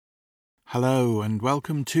Hello and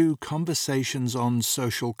welcome to Conversations on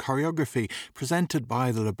Social Choreography, presented by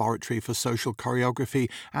the Laboratory for Social Choreography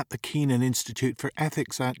at the Keenan Institute for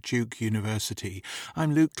Ethics at Duke University.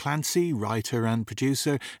 I'm Luke Clancy, writer and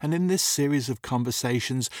producer, and in this series of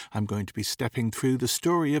conversations I'm going to be stepping through the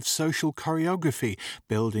story of social choreography,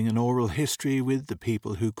 building an oral history with the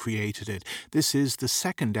people who created it. This is the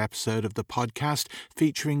second episode of the podcast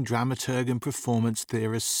featuring dramaturg and performance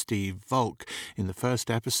theorist Steve Valk. In the first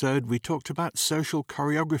episode we talked about social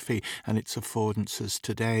choreography and its affordances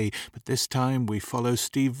today, but this time we follow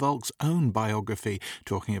Steve Valk's own biography,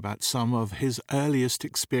 talking about some of his earliest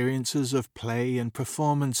experiences of play and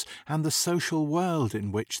performance and the social world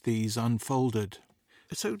in which these unfolded.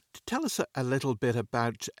 So tell us a little bit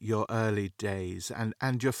about your early days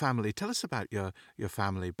and your family. Tell us about your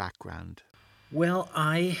family background. Well,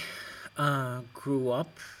 I grew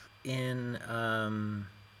up in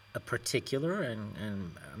a particular,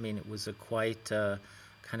 and I mean, it was a quite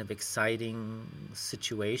kind of exciting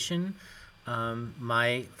situation.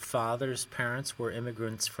 My father's parents were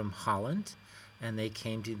immigrants from Holland, and they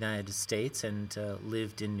came to the United States and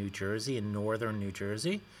lived in New Jersey, in northern New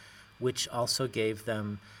Jersey, which also gave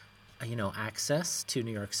them, access to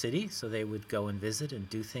New York City. So they would go and visit and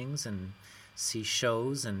do things and see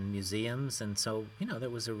shows and museums. And so, there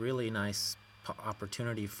was a really nice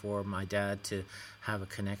opportunity for my dad to have a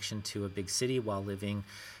connection to a big city while living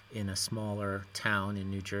in a smaller town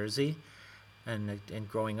in New Jersey and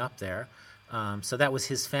growing up there. So that was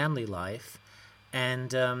his family life.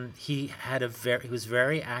 And he was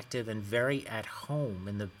very active and very at home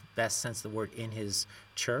in the best sense of the word in his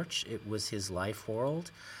church. It was his life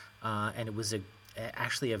world. And it was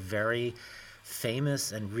actually a very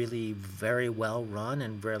famous and really very well run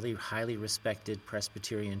and really highly respected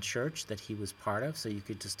Presbyterian church that he was part of. So you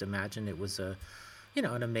could just imagine it was an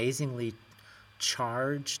amazingly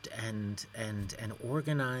charged and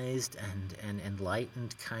organized and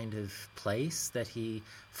enlightened kind of place that he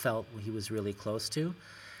felt he was really close to.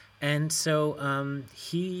 And so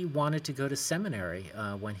he wanted to go to seminary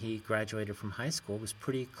when he graduated from high school. It was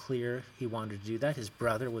pretty clear he wanted to do that. His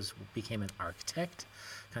brother became an architect,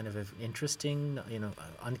 kind of an interesting,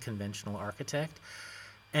 unconventional architect.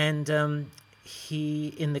 And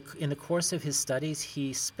he, in the course of his studies,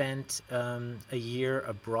 he spent a year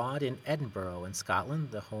abroad in Edinburgh, in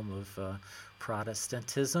Scotland, the home of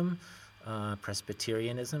Protestantism,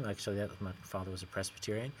 Presbyterianism. Actually, my father was a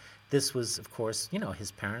Presbyterian. This was, of course,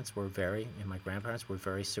 his parents were my grandparents were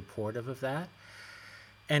very supportive of that.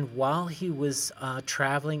 And while he was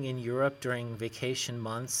traveling in Europe during vacation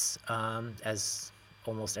months, as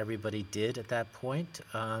almost everybody did at that point,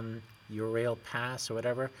 Eurail Pass or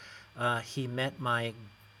whatever, he met my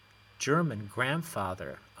German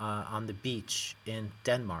grandfather on the beach in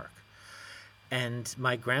Denmark. And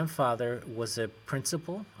my grandfather was a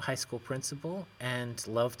high school principal, and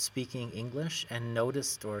loved speaking English, and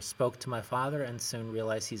noticed or spoke to my father and soon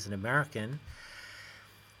realized he's an American.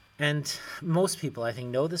 And most people, I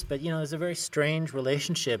think, know this, but, there's a very strange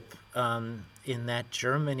relationship in that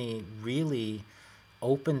Germany really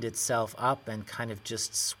opened itself up and kind of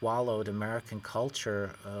just swallowed American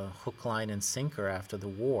culture hook, line, and sinker after the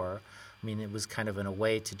war. I mean, it was kind of in a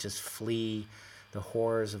way to just flee the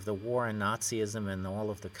horrors of the war and Nazism and all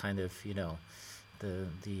of the kind of,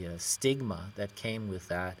 the stigma that came with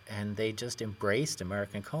that. And they just embraced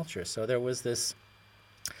American culture. So there was this,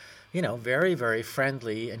 very, very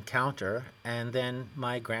friendly encounter. And then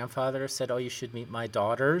my grandfather said, "Oh, you should meet my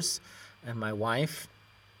daughters and my wife."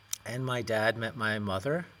 And my dad met my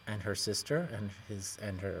mother and her sister and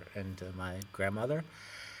my grandmother.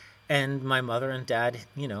 And my mother and dad,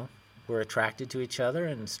 were attracted to each other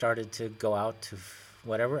and started to go out to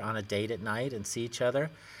whatever on a date at night and see each other.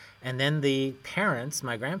 And then the parents,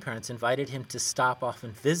 my grandparents, invited him to stop off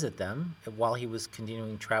and visit them while he was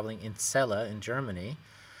continuing traveling in Celle in Germany.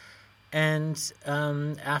 And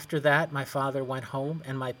after that, my father went home,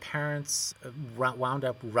 and my parents wound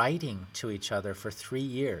up writing to each other for 3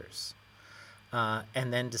 years,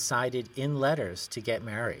 and then decided in letters to get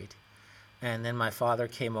married. And then my father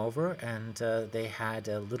came over, and they had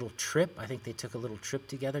a little trip. I think they took a little trip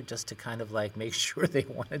together just to kind of like make sure they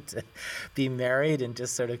wanted to be married and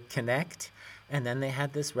just sort of connect. And then they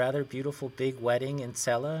had this rather beautiful big wedding in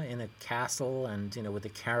Celle in a castle, and with a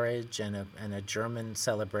carriage and a German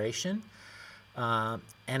celebration.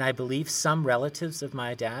 And I believe some relatives of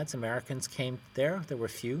my dad's, Americans, came there. There were a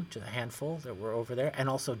few, just a handful that were over there, and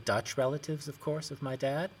also Dutch relatives, of course, of my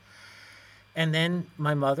dad. And then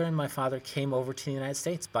my mother and my father came over to the United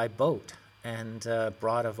States by boat and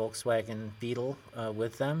brought a Volkswagen Beetle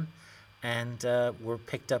with them. and were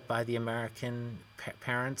picked up by the American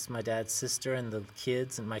parents. My dad's sister and the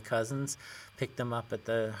kids and my cousins picked them up at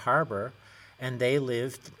the harbor, and they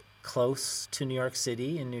lived close to New York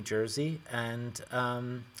City in New Jersey. And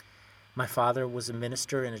my father was a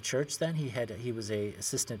minister in a church then. He was a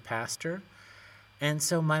assistant pastor. And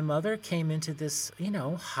so my mother came into this,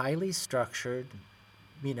 highly structured,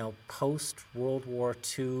 post-World War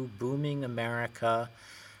II booming America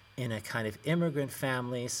in a kind of immigrant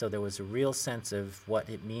family. So there was a real sense of what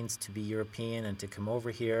it means to be European and to come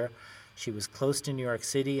over here. She was close to New York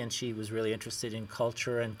City, and she was really interested in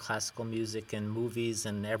culture and classical music and movies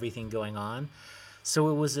and everything going on. So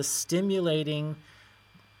it was a stimulating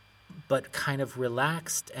but kind of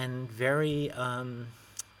relaxed and very,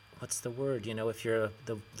 what's the word, if you're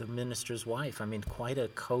the minister's wife, quite a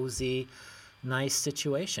cozy, nice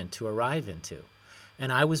situation to arrive into.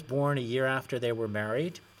 And I was born a year after they were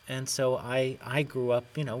married, and so I grew up,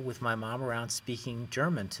 with my mom around speaking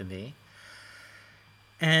German to me.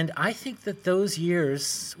 And I think that those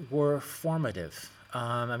years were formative.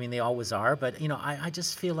 They always are, but, I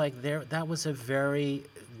just feel like that was a very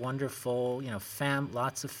wonderful,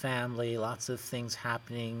 lots of family, lots of things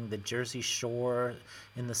happening, the Jersey Shore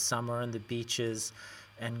in the summer and the beaches,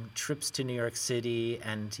 and trips to New York City,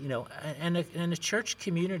 and and a church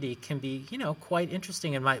community can be quite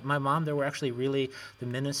interesting. And my mom, there were actually the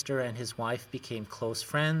minister and his wife became close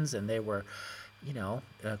friends, and they were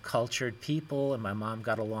cultured people, and my mom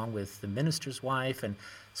got along with the minister's wife, and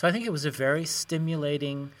so I think it was a very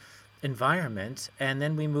stimulating environment. And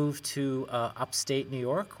then we moved to upstate New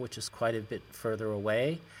York, which is quite a bit further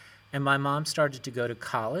away, and my mom started to go to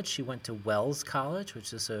college. She went to Wells College,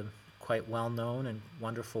 which is a quite well-known and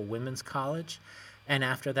wonderful women's college, and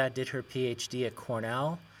after that did her PhD at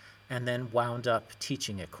Cornell, and then wound up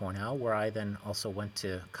teaching at Cornell, where I then also went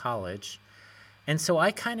to college. And so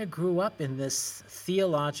I kind of grew up in this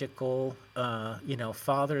theological,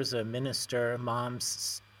 father's a minister,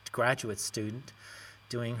 mom's graduate student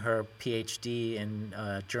doing her PhD in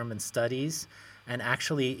German studies, and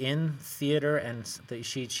actually in theater. And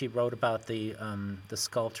she wrote about the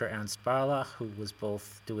sculptor Ernst Barlach, who was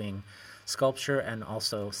both doing sculpture and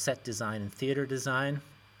also set design and theater design.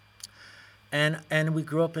 And we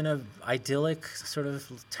grew up in an idyllic sort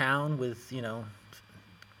of town with,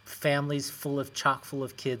 families chock full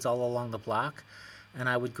of kids all along the block, and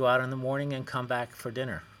I would go out in the morning and come back for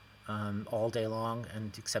dinner all day long,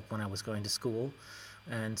 and except when I was going to school,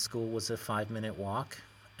 and school was a 5-minute walk.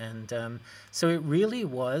 And so it really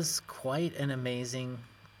was quite an amazing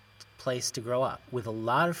place to grow up, with a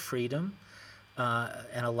lot of freedom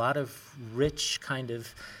and a lot of rich kind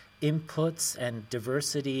of inputs and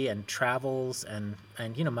diversity and travels, and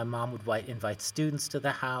my mom would invite students to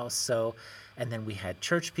the house. And then we had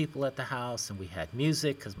church people at the house, and we had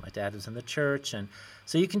music because my dad was in the church. And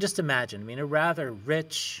so you can just imagine, a rather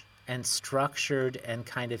rich and structured and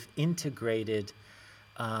kind of integrated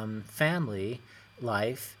family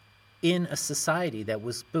life in a society that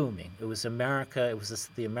was booming. It was America. It was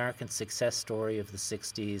the American success story of the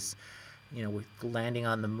 60s, with landing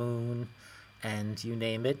on the moon, and you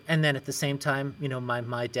name it. And then at the same time,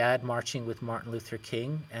 my dad marching with Martin Luther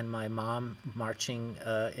King, and my mom marching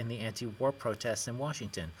in the anti-war protests in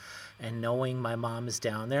Washington. And knowing my mom is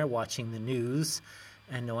down there watching the news,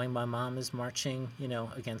 and knowing my mom is marching,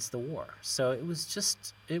 against the war. So it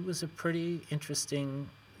was a pretty interesting,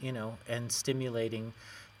 and stimulating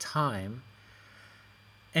time.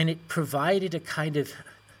 And it provided a kind of,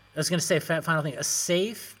 I was going to say final thing, a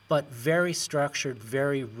safe but very structured,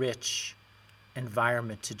 very rich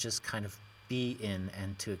environment to just kind of be in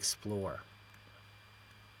and to explore.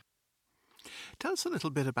 Tell us a little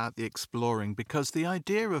bit about the exploring, because the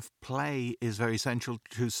idea of play is very central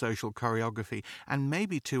to social choreography and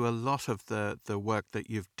maybe to a lot of the work that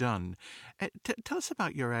you've done. Tell us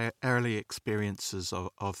about your early experiences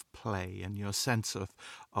of play and your sense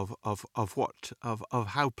of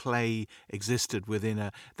how play existed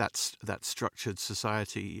within that structured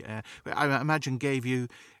society. I imagine gave you.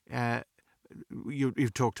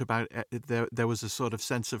 You've talked about there was a sort of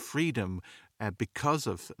sense of freedom because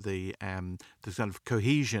of the sort of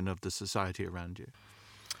cohesion of the society around you.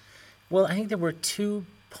 Well, I think there were two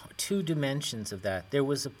dimensions of that. There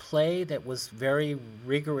was a play that was very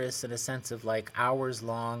rigorous in a sense of like hours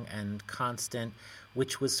long and constant,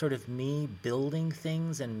 which was sort of me building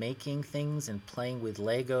things and making things and playing with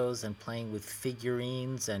Legos and playing with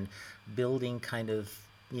figurines and building kind of,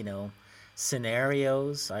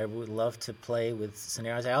 scenarios. I would love to play with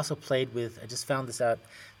scenarios. I also played with, I just found this out,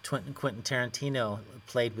 Quentin Tarantino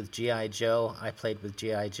played with G.I. Joe. I played with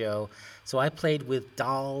G.I. Joe. So I played with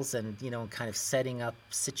dolls and, kind of setting up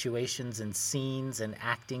situations and scenes and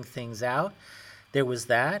acting things out. There was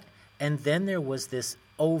that. And then there was this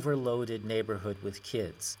overloaded neighborhood with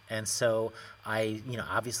kids. And so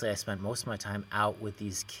obviously I spent most of my time out with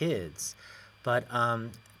these kids.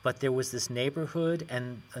 But there was this neighborhood,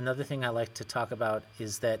 and another thing I like to talk about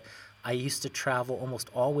is that I used to travel almost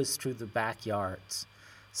always through the backyards.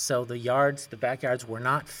 So the backyards were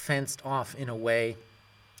not fenced off in a way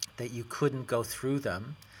that you couldn't go through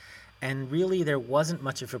them. And really there wasn't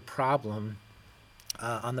much of a problem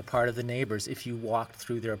on the part of the neighbors if you walked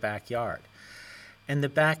through their backyard. And the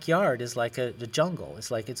backyard is like the jungle.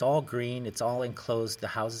 It's all green, it's all enclosed, the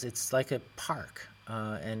houses, it's like a park.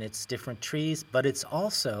 And it's different trees, but it's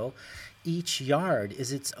also, each yard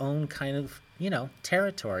is its own kind of,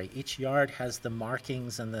 territory. Each yard has the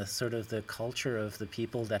markings and the sort of the culture of the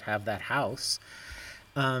people that have that house.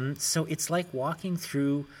 So it's like walking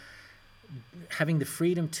through, having the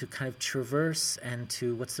freedom to kind of traverse and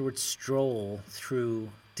to, stroll through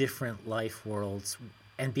different life worlds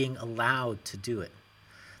and being allowed to do it.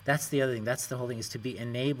 That's the other thing. That's the whole thing, is to be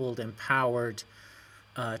enabled, empowered,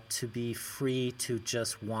 to be free to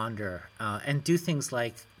just wander and do things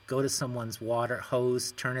like go to someone's water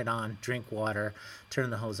hose, turn it on, drink water, turn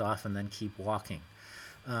the hose off, and then keep walking.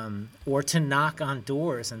 Or to knock on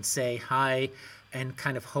doors and say hi and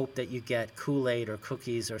kind of hope that you get Kool-Aid or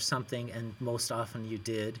cookies or something, and most often you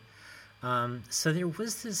did. So there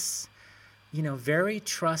was this, very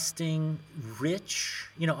trusting, rich,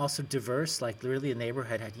 also diverse, like really the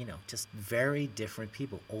neighborhood had, just very different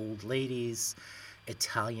people, old ladies,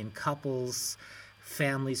 Italian couples,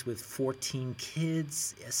 families with 14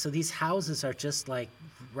 kids. So these houses are just like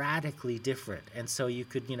radically different. And so you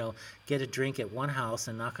could, get a drink at one house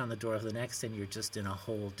and knock on the door of the next, and you're just in a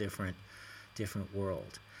whole different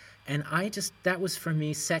world. And that was for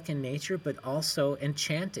me second nature, but also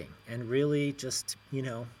enchanting and really just,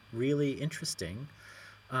 really interesting.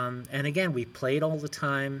 And again, we played all the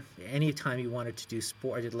time. Anytime you wanted to do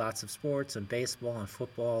sport, I did lots of sports and baseball and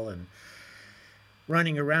football and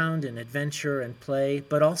running around and adventure and play,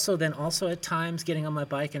 but also at times getting on my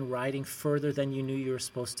bike and riding further than you knew you were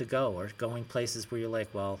supposed to go, or going places where you're like,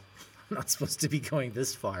 well, I'm not supposed to be going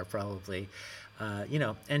this far probably,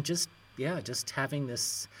 and just having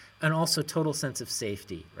this, and also total sense of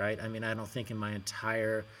safety, right? I mean, I don't think in my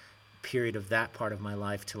entire period of that part of my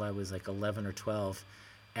life till I was like 11 or 12,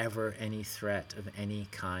 ever any threat of any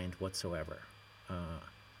kind whatsoever.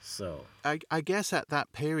 So I guess at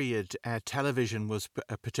that period, television was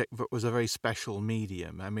a very special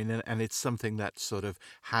medium. I mean, and it's something that sort of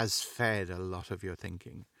has fed a lot of your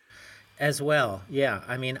thinking. As well, yeah.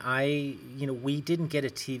 I mean, we didn't get a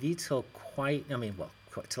TV till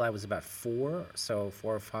till I was about 4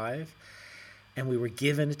 or 5. And we were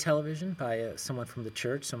given a television by someone from the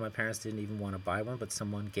church, so my parents didn't even want to buy one, but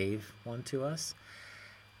someone gave one to us.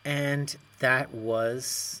 And that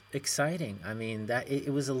was exciting. I mean,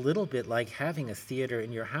 it was a little bit like having a theater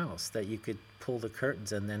in your house, that you could pull the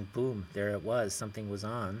curtains and then boom, there it was, something was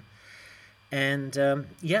on. And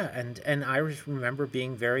and I remember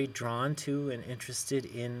being very drawn to and interested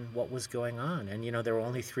in what was going on. And, there were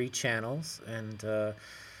only 3 channels, and,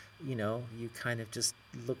 you kind of just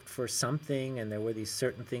looked for something, and there were these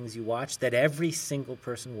certain things you watched that every single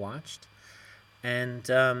person watched.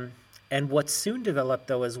 And what soon developed,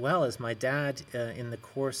 though, as well, is my dad, in the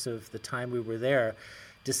course of the time we were there,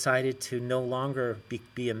 decided to no longer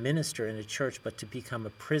be a minister in a church, but to become a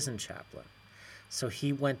prison chaplain. So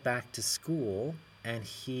he went back to school, and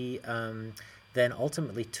he then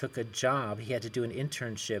ultimately took a job. He had to do an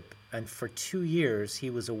internship, and for 2 years, he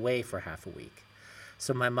was away for half a week.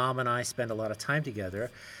 So my mom and I spent a lot of time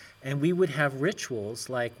together. And we would have rituals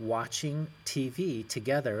like watching TV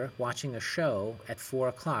together, watching a show at 4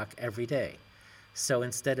 o'clock every day. So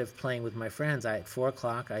instead of playing with my friends, at 4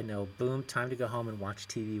 o'clock, I know, boom, time to go home and watch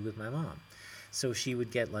TV with my mom. So she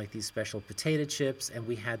would get like these special potato chips, and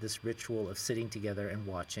we had this ritual of sitting together and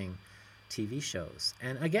watching TV shows.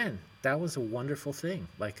 And again, that was a wonderful thing.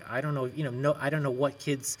 Like, I don't know, I don't know what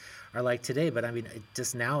kids are like today, but I mean,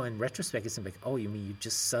 just now in retrospect, it's like, oh, you mean you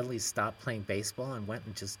just suddenly stopped playing baseball and went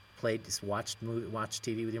and just watched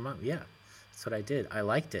TV with your mom? Yeah, that's what I did. I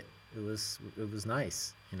liked it. It was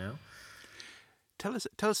nice, Tell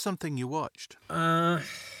us something you watched.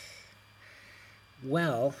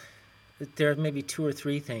 Well, there are maybe 2 or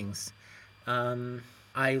 3 things.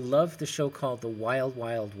 I love the show called The Wild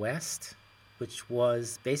Wild West, which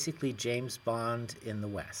was basically James Bond in the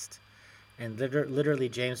West. And literally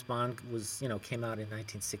James Bond came out in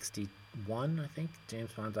 1961, I think,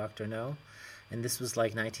 James Bond, Dr. No. And this was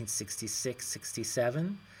like 1966,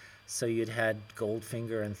 67. So you'd had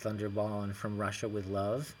Goldfinger and Thunderball and From Russia with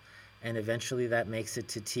Love. And eventually that makes it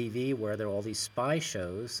to TV, where there are all these spy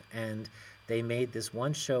shows. And they made this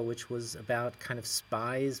one show which was about kind of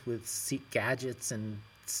spies with gadgets and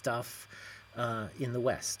stuff in the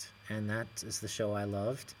West. And that is the show I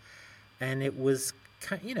loved. And it was,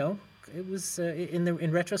 it was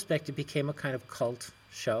in retrospect, it became a kind of cult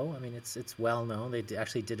show. I mean, it's well known. They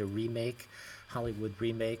actually did a remake, Hollywood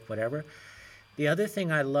remake, whatever. The other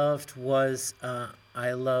thing I loved was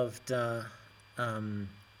I loved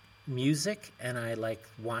music, and I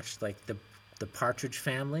watched the Partridge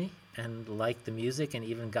Family and liked the music, and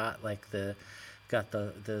even got the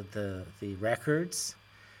records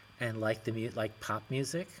and liked like pop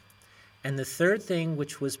music. And the third thing,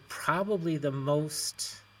 which was probably the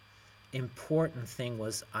most important thing,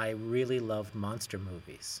 was I really loved monster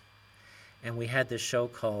movies. And we had this show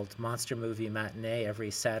called Monster Movie Matinee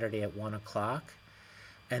every Saturday at 1 o'clock.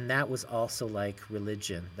 And that was also like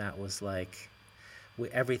religion. That was like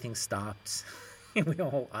everything stopped.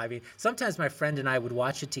 Sometimes my friend and I would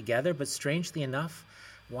watch it together, but strangely enough,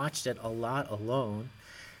 watched it a lot alone.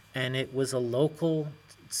 And it was a local,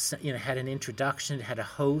 had an introduction, it had a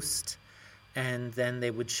host, and then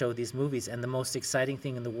they would show these movies. And the most exciting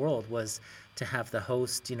thing in the world was to have the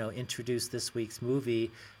host, introduce this week's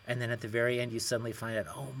movie, and then at the very end you suddenly find out,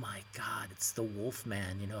 oh my God, it's the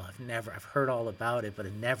Wolfman. I've heard all about it, but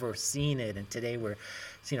I've never seen it. And today we're,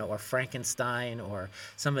 or Frankenstein, or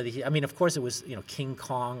some of the, of course it was, King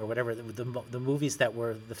Kong or whatever. The movies that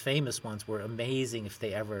were the famous ones were amazing if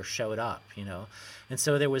they ever showed up, And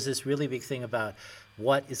so there was this really big thing about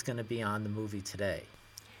what is going to be on the movie today.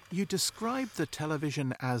 You described the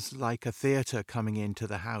television as like a theatre coming into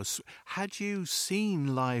the house. Had you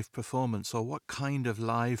seen live performance, or what kind of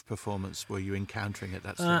live performance were you encountering at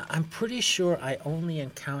that stage? I'm pretty sure I only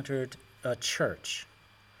encountered a church,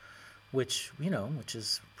 which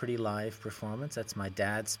is pretty live performance. That's my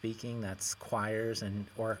dad speaking. That's choirs and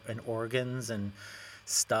organs and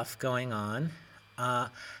stuff going on.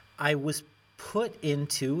 I was put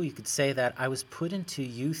into, you could say that I was put into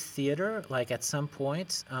youth theater, at some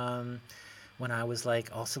point, when I was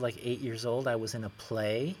also 8 years old. I was in a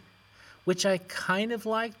play, which I kind of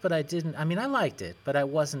liked, but I didn't, I liked it, but I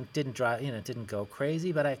didn't go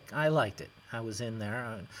crazy, but I liked it. I was in there,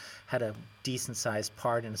 I had a decent sized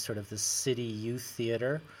part in sort of the city youth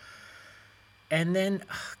theater. And then,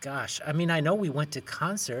 I know we went to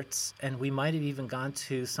concerts, and we might have even gone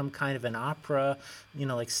to some kind of an opera,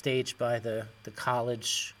 staged by the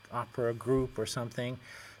college opera group or something.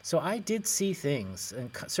 So I did see things, and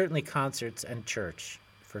certainly concerts and church,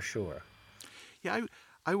 for sure. Yeah,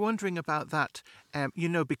 I'm wondering about that,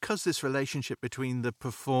 because this relationship between the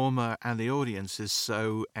performer and the audience is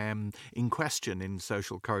so in question in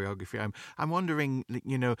social choreography. I'm wondering,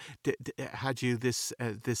 had you this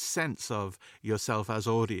sense of yourself as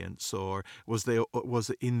audience, or was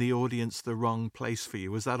in the audience the wrong place for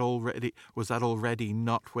you? Was that already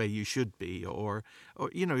not where you should be, or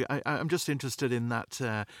I'm just interested in that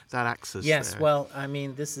axis. Yes, there. well,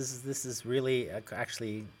 this is really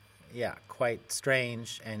actually. Yeah, quite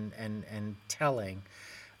strange and telling.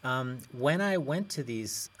 When I went to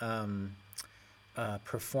these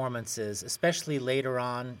performances, especially later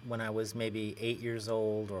on when I was maybe 8 years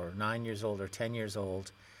old or 9 years old or 10 years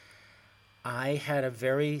old, I had a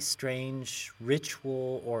very strange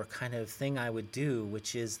ritual or kind of thing I would do,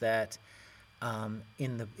 which is that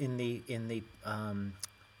in the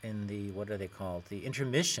what are they called? The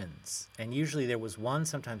intermissions, and usually there was one,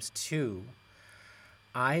 sometimes two.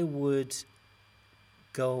 I would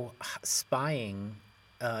go spying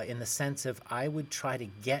in the sense of I would try to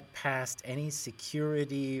get past any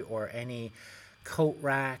security or any coat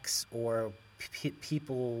racks or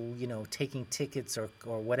people, taking tickets or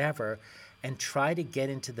whatever, and try to get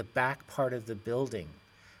into the back part of the building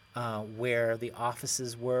where the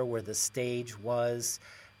offices were, where the stage was.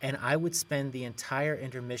 And I would spend the entire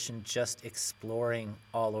intermission just exploring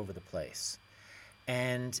all over the place.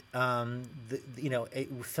 And it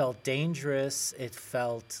felt dangerous.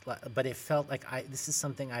 But it felt like this is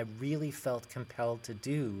something I really felt compelled to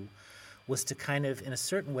do, was to kind of, in a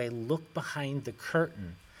certain way, look behind the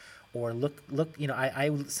curtain, or look.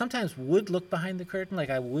 I sometimes would look behind the curtain,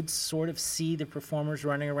 I would sort of see the performers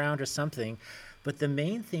running around or something. But the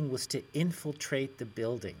main thing was to infiltrate the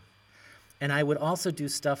building. And I would also do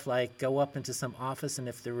stuff like go up into some office, and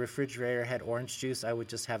if the refrigerator had orange juice, I would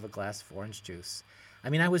just have a glass of orange juice.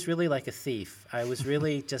 I was really like a thief. I was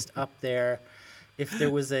really just up there, if there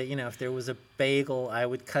was a bagel, I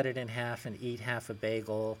would cut it in half and eat half a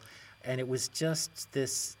bagel. And it was just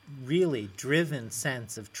this really driven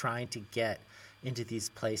sense of trying to get into these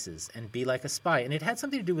places and be like a spy. And it had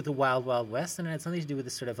something to do with the Wild Wild West, and it had something to do with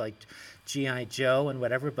this sort of like G.I. Joe and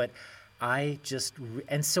whatever. But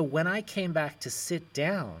and so when I came back to sit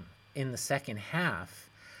down in the second half,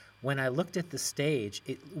 when I looked at the stage,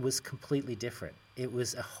 it was completely different. It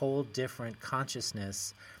was a whole different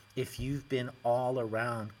consciousness if you've been all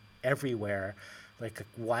around everywhere like a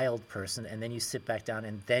wild person, and then you sit back down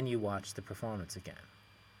and then you watch the performance again.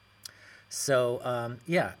 So,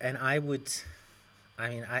 and I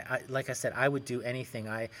like I said, I would do anything.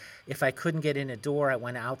 If I couldn't get in a door, I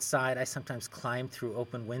went outside. I sometimes climbed through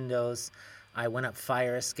open windows. I went up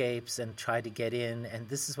fire escapes and tried to get in. And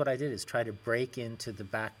this is what I did, is try to break into the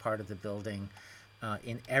back part of the building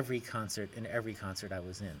in every concert I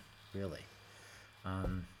was in, really.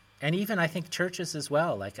 And even I think churches as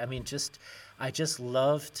well. I just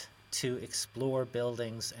loved to explore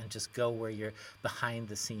buildings and just go where you're behind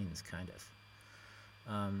the scenes, kind of.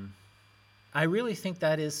 I really think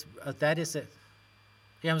that is a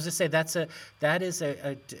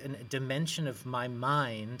dimension of my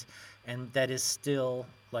mind, and that is still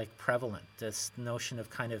like prevalent. This notion of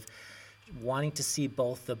kind of wanting to see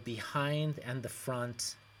both the behind and the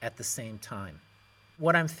front at the same time.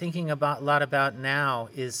 What I'm thinking a lot about now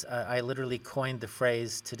is, I literally coined the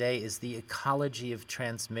phrase today, is the ecology of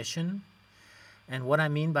transmission. And what I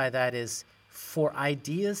mean by that is, for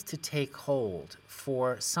ideas to take hold,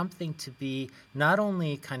 for something to be not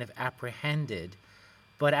only kind of apprehended,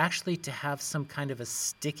 but actually to have some kind of a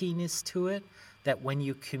stickiness to it, that when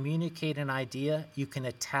you communicate an idea, you can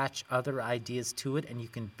attach other ideas to it and you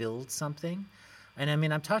can build something. And I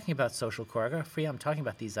mean, I'm talking about social choreography, I'm talking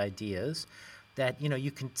about these ideas that,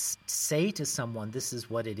 you can say to someone, this is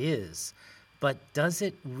what it is, but does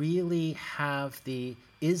it really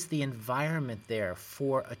is the environment there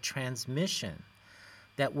for a transmission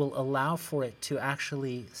that will allow for it to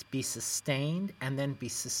actually be sustained, and then be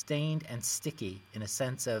sustained and sticky, in a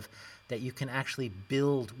sense of that you can actually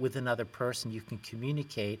build with another person, you can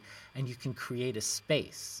communicate, and you can create a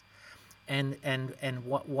space. And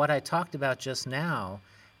what I talked about just now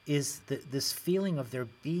is this feeling of there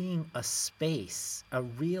being a space, a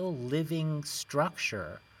real living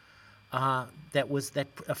structure, a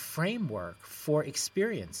framework for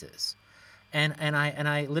experiences. And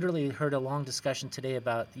I literally heard a long discussion today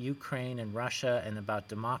about Ukraine and Russia and about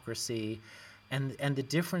democracy, and the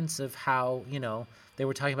difference of how, they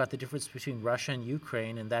were talking about the difference between Russia and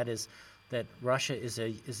Ukraine, and that is that Russia is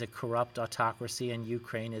a corrupt autocracy and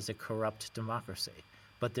Ukraine is a corrupt democracy.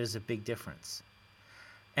 But there's a big difference.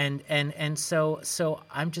 And so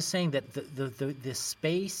I'm just saying that the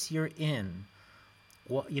space you're in,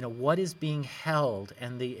 what is being held,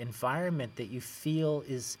 and the environment that you feel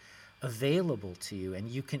is available to you and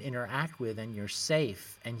you can interact with, and you're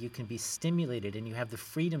safe and you can be stimulated and you have the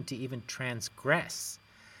freedom to even transgress,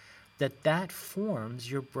 that forms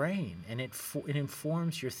your brain, and it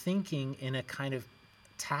informs your thinking in a kind of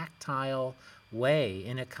tactile way,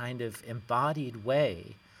 in a kind of embodied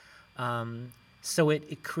way. So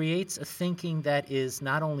it creates a thinking that is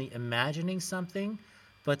not only imagining something,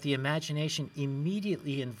 but the imagination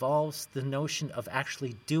immediately involves the notion of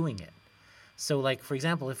actually doing it. So, like, for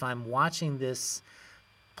example, if I'm watching this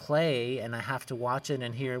play and I have to watch it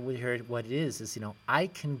and hear what it is, I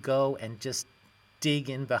can go and just dig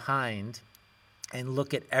in behind and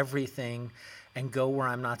look at everything and go where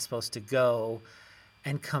I'm not supposed to go,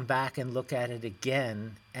 and come back and look at it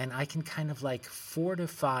again, and I can kind of like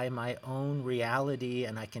fortify my own reality,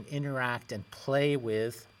 and I can interact and play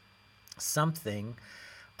with something.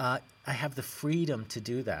 I have the freedom to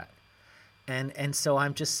do that. And so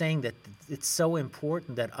I'm just saying that it's so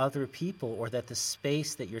important that other people, or that the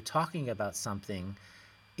space that you're talking about something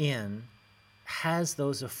in, has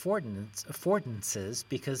those affordances,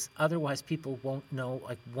 because otherwise people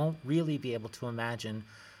won't really be able to imagine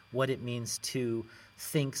what it means to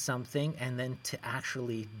think something and then to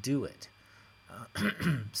actually do it.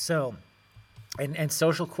 So, and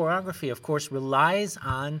social choreography, of course, relies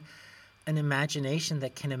on an imagination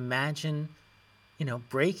that can imagine,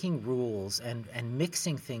 breaking rules and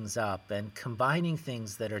mixing things up and combining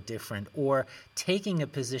things that are different, or taking a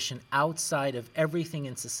position outside of everything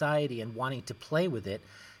in society and wanting to play with it.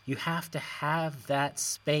 You have to have that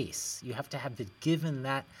space. You have to have given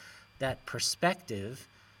that perspective.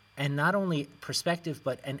 And not only perspective,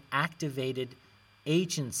 but an activated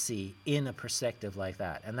agency in a perspective like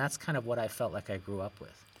that. And that's kind of what I felt like I grew up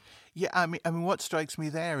with. Yeah, I mean, what strikes me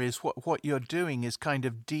there is what you're doing is kind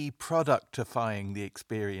of deproductifying the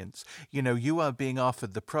experience. You know, you are being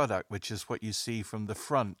offered the product, which is what you see from the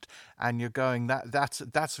front, and you're going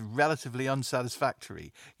that's relatively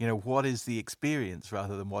unsatisfactory. You know, what is the experience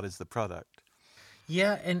rather than what is the product?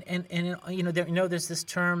 Yeah, and there's this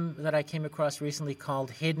term that I came across recently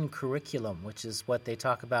called hidden curriculum, which is what they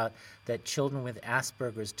talk about, that children with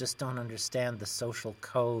Asperger's just don't understand the social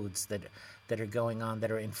codes that are going on,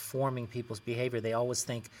 that are informing people's behavior. They always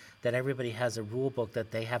think that everybody has a rule book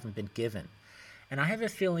that they haven't been given. And I have a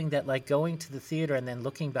feeling that, like, going to the theater and then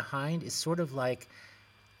looking behind is sort of like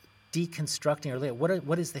deconstructing, or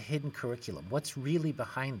what is the hidden curriculum? What's really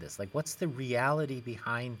behind this? Like, what's the reality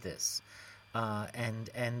behind this?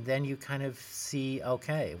 And then you kind of see,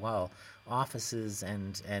 okay, well, offices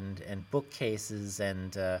and bookcases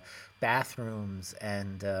and bathrooms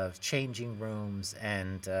and changing rooms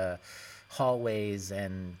and hallways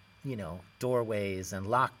and doorways and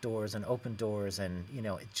locked doors and open doors, and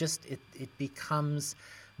it becomes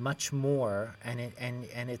much more, and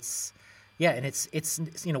it's it's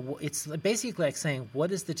basically like saying,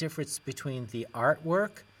 what is the difference between the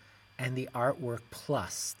artwork and the artwork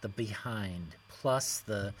plus the behind, plus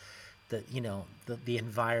the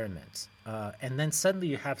environment, and then suddenly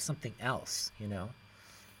you have something else.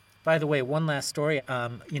 By the way, one last story.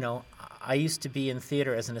 I used to be in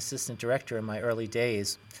theater as an assistant director in my early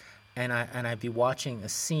days, and I'd be watching a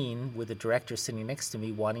scene with the director sitting next to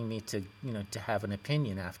me, wanting me to have an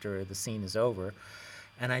opinion after the scene is over,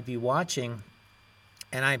 and I'd be watching,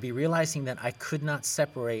 and I'd be realizing that I could not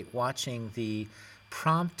separate watching the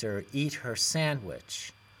prompter eat her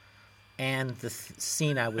sandwich and the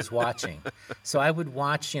scene I was watching. So I would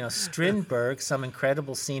watch, Strindberg, some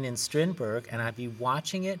incredible scene in Strindberg, and I'd be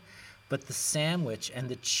watching it, but the sandwich and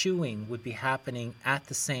the chewing would be happening at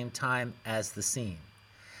the same time as the scene.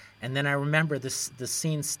 And then I remember the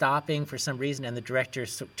scene stopping for some reason, and the director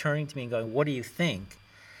turning to me and going, "What do you think?"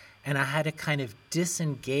 And I had to kind of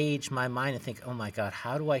disengage my mind and think, oh my God,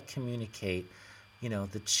 how do I communicate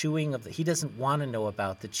the chewing of he doesn't want to know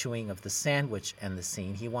about the chewing of the sandwich and the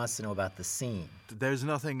scene. He wants to know about the scene. There's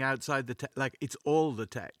nothing outside the text. Like, it's all the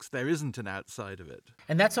text. There isn't an outside of it.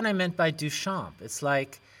 And that's what I meant by Duchamp. It's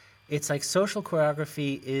like social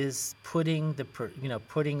choreography is putting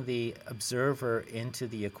the observer into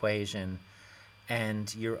the equation,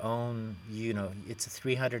 and your own, it's a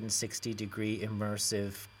 360-degree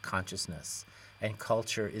immersive consciousness, and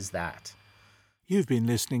culture is that. You've been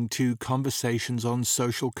listening to Conversations on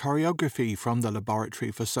Social Choreography from the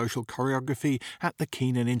Laboratory for Social Choreography at the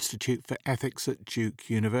Keenan Institute for Ethics at Duke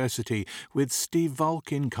University, with Steve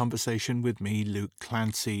Valk in conversation with me, Luke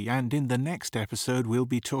Clancy. And in the next episode, we'll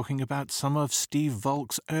be talking about some of Steve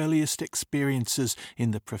Valk's earliest experiences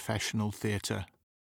in the professional theatre.